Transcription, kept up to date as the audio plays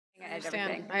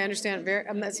everything. I understand. Very.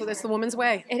 That's the woman's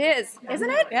way. It is, isn't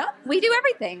it? Yeah. We do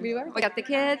everything. We do everything. We got the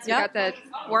kids. Yep. We got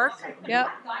the work. Yep.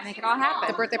 Make it all happen.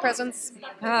 The birthday presents.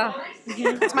 Oh.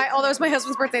 It's my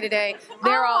husband's birthday today.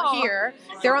 They're all here.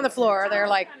 They're on the floor. They're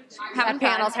like Having at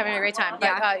panels, fun. having a great time.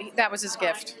 But that was his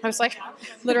gift. I was like,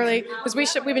 literally, because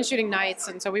we've been shooting nights,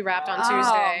 and so we wrapped on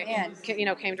Tuesday. Man.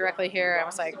 Came directly here. I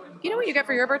was like, you know what you get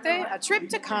for your birthday? A trip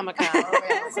to Comic-Con.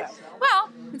 So, Well,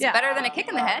 it's better than a kick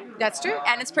in the head. that's true.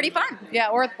 And it's pretty fun. Yeah,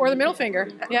 or the middle finger.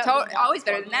 Yeah. Always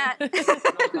better than that.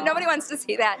 Nobody wants to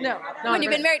see that. No, When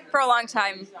you've been married for a long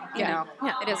time, you know,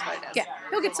 Yeah. it is what it is. Yeah,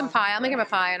 he'll get some pie. I'll make him a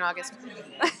pie in August.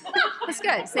 That's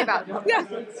good. Save up. Yeah.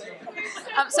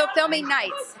 So filming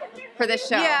nights for this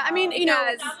show. Yeah, I mean,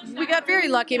 we got very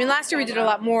lucky. I mean, last year we did a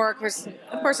lot more. Of course,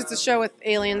 it's a show with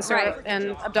aliens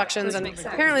and abductions, and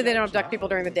apparently they don't abduct people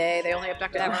during the day. They only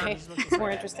abduct at night. It's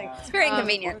more interesting. It's very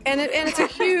inconvenient. And it's a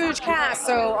huge cast,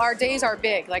 so our days are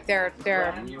big. Like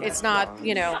it's not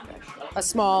a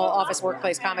small office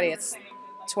workplace comedy. It's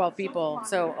 12 people,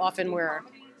 so often we're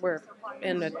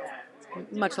in a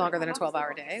much longer than a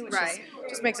 12-hour day, which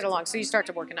just makes it a long. So you start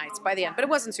to work at nights by the end, but it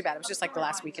wasn't too bad. It was just like the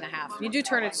last week and a half. You do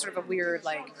turn into sort of a weird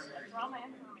like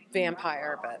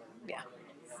vampire, but yeah.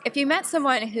 If you met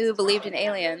someone who believed in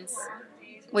aliens,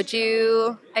 would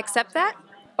you accept that?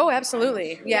 Oh,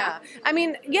 absolutely. Yeah. I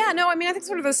think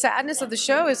sort of the sadness of the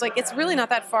show is like it's really not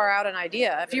that far out an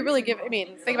idea. If you really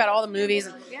think about all the movies.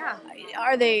 Yeah.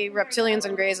 Are they reptilians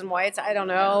and grays and whites? I don't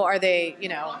know. Are they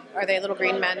little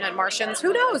green men and Martians?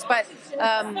 Who knows? But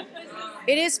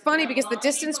it is funny because the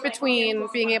distance between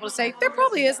being able to say there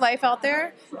probably is life out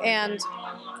there and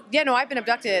I've been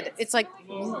abducted. It's like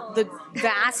the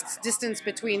vast distance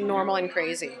between normal and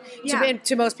crazy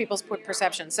to most people's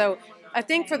perception. So I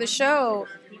think for the show,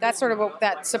 that's sort of what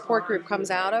that support group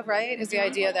comes out of, right? Is the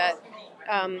idea that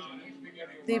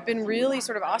they've been really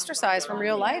sort of ostracized from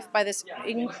real life by this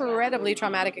incredibly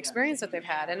traumatic experience that they've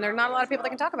had, and there are not a lot of people that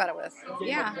can talk about it with.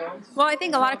 Yeah. Well, I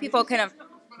think a lot of people can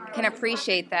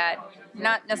appreciate that,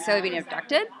 not necessarily being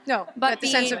abducted. No, but the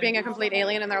sense of being a complete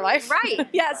alien in their life. Right.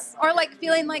 Yes. Or like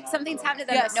feeling like something's happened to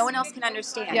them that no one else can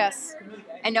understand. Yes.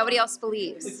 And nobody else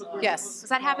believes. Yes. Because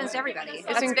that happens to everybody.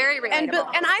 That's very relatable.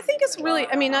 And I think it's really,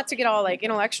 not to get all like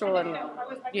intellectual and,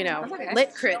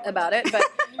 lit crit about it, but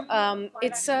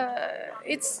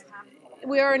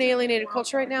we are an alienated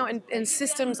culture right now, and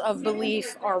systems of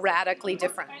belief are radically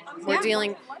different. We're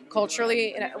dealing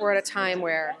culturally, we're at a time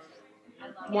where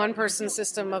one person's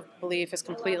system of belief is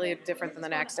completely different than the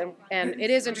next. And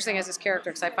it is interesting as this character,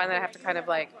 because I find that I have to kind of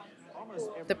like,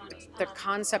 the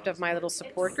concept of my little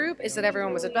support group is that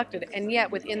everyone was abducted, and yet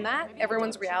within that,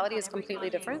 everyone's reality is completely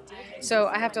different. So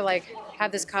I have to like have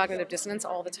this cognitive dissonance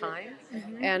all the time,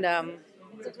 and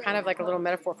kind of like a little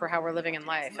metaphor for how we're living in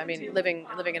life. I mean, living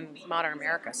in modern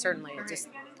America, certainly. It's just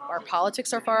our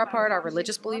politics are far apart, our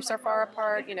religious beliefs are far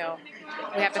apart. We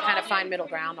have to kind of find middle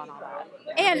ground on all that.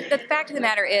 And the fact of the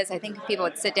matter is, I think if people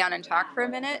would sit down and talk for a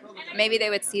minute, maybe they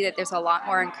would see that there's a lot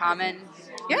more in common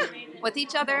with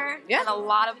each other, and a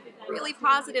lot of really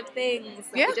positive things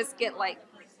that we just get like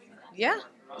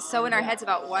so in our heads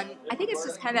about one. I think it's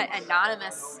just kind of that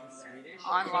anonymous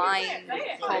online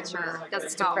culture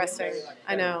doesn't help. Depressing.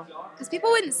 I know. Because people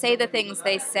wouldn't say the things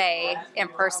they say in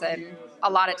person a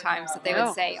lot of times that they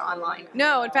would say online.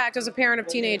 No, in fact, as a parent of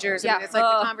teenagers, it's like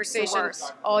the conversation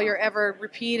all you're ever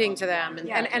repeating to them,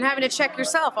 and having to check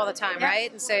yourself all the time, right?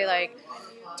 And say like,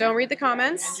 don't read the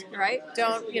comments, right?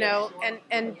 Don't,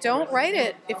 and don't write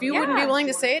it if you wouldn't be willing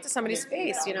to say it to somebody's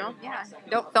face, Yeah.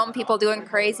 Don't film people doing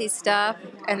crazy stuff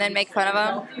and then make fun of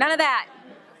them. None of that.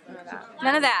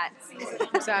 None of that.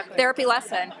 Exactly. Therapy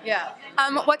lesson. Yeah.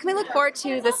 What can we look forward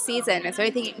to this season? Is there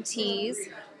anything you can tease?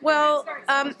 Well,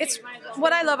 it's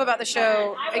what I love about the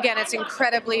show. Again, it's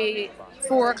incredibly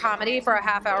for a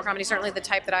half-hour comedy, certainly the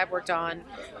type that I've worked on.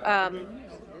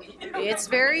 It's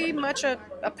very much a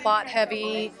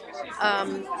plot-heavy,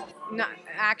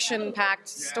 action-packed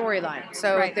storyline.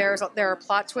 So there are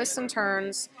plot twists and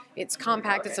turns. It's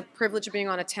compact. It's a privilege of being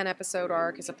on a 10-episode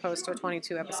arc as opposed to a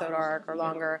 22-episode arc or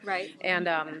longer. Right. And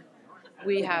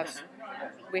we have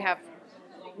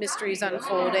mysteries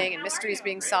unfolding and mysteries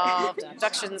being solved, and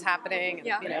abductions happening,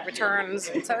 and returns.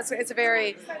 And so it's a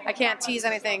very, I can't tease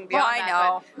anything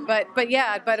beyond that.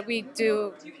 But we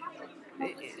do.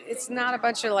 It's not a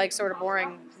bunch of like sort of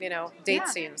boring, date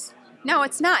scenes. No,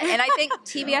 it's not. And I think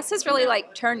TBS has really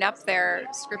like turned up their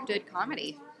scripted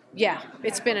comedy. Yeah,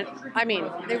 it's been,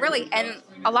 they really, and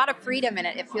a lot of freedom in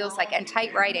it, it feels like, and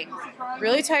tight writing.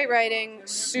 Really tight writing,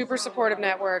 super supportive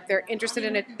network. They're interested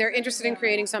in it. They're interested in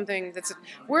creating something that's,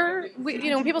 when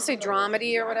people say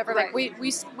dramedy or whatever, like we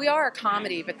are a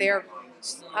comedy, but they're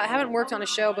I haven't worked on a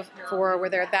show before where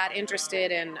they're that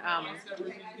interested in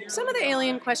some of the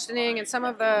alien questioning and some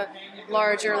of the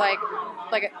larger like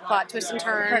plot twists and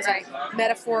turns and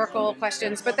metaphorical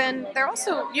questions. But then they're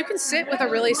also, you can sit with a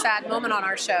really sad moment on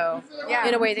our show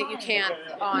in a way that you can't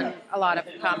on a lot of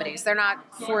comedies. They're not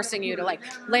forcing you to like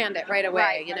land it right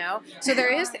away, you know. So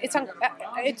there is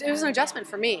it was an adjustment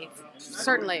for me,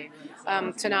 certainly,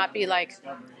 to not be like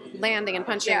landing and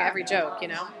punching every joke, you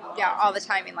know. Yeah, all the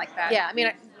timing like that. Yeah, I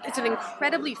mean, it's an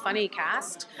incredibly funny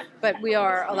cast, but we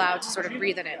are allowed to sort of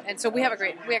breathe in it. And so we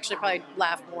actually probably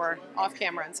laugh more off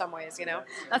camera in some ways, you know?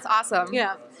 That's awesome.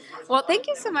 Yeah. Well, thank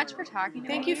you so much for talking to me.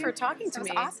 Thank you for talking to me.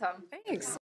 That was awesome.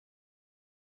 Thanks.